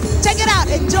Tressett. Check it out,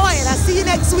 enjoy, and I'll see you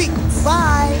next week.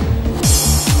 Bye.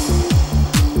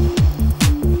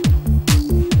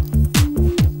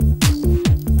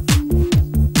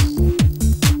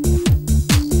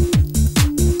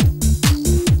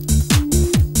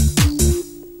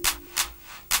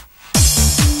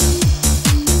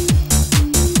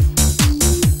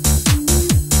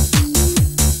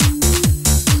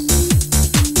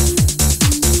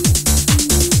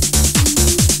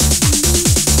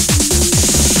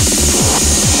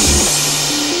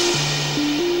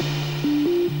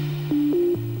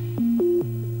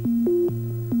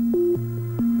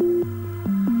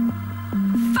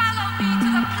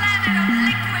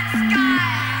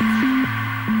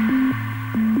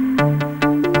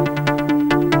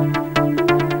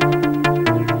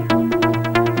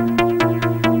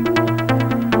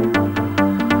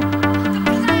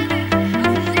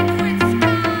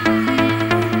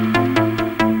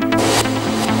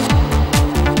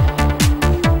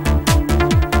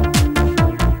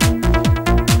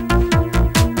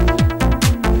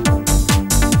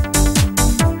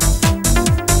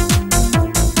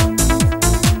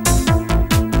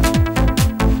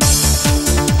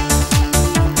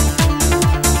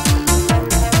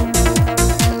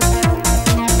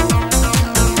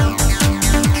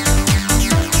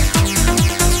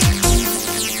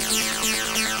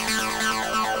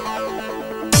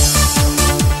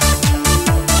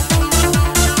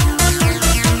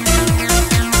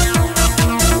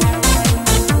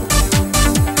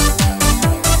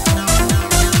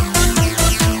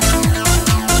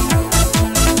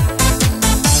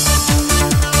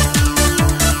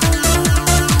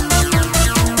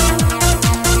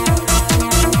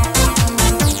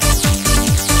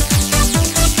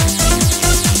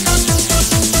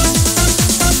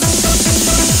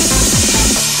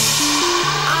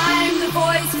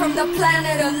 from the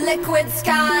planet of liquid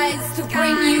skies to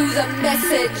bring you the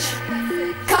message.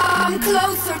 Come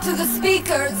closer to the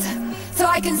speakers so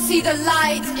I can see the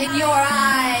light in your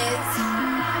eyes.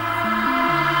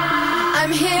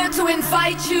 I'm here to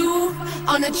invite you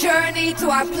on a journey to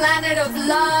our planet of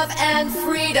love and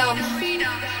freedom.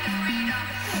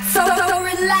 So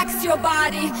relax your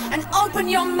body and open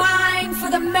your mind for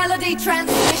the melody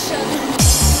transmission.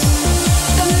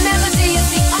 The melody is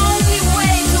the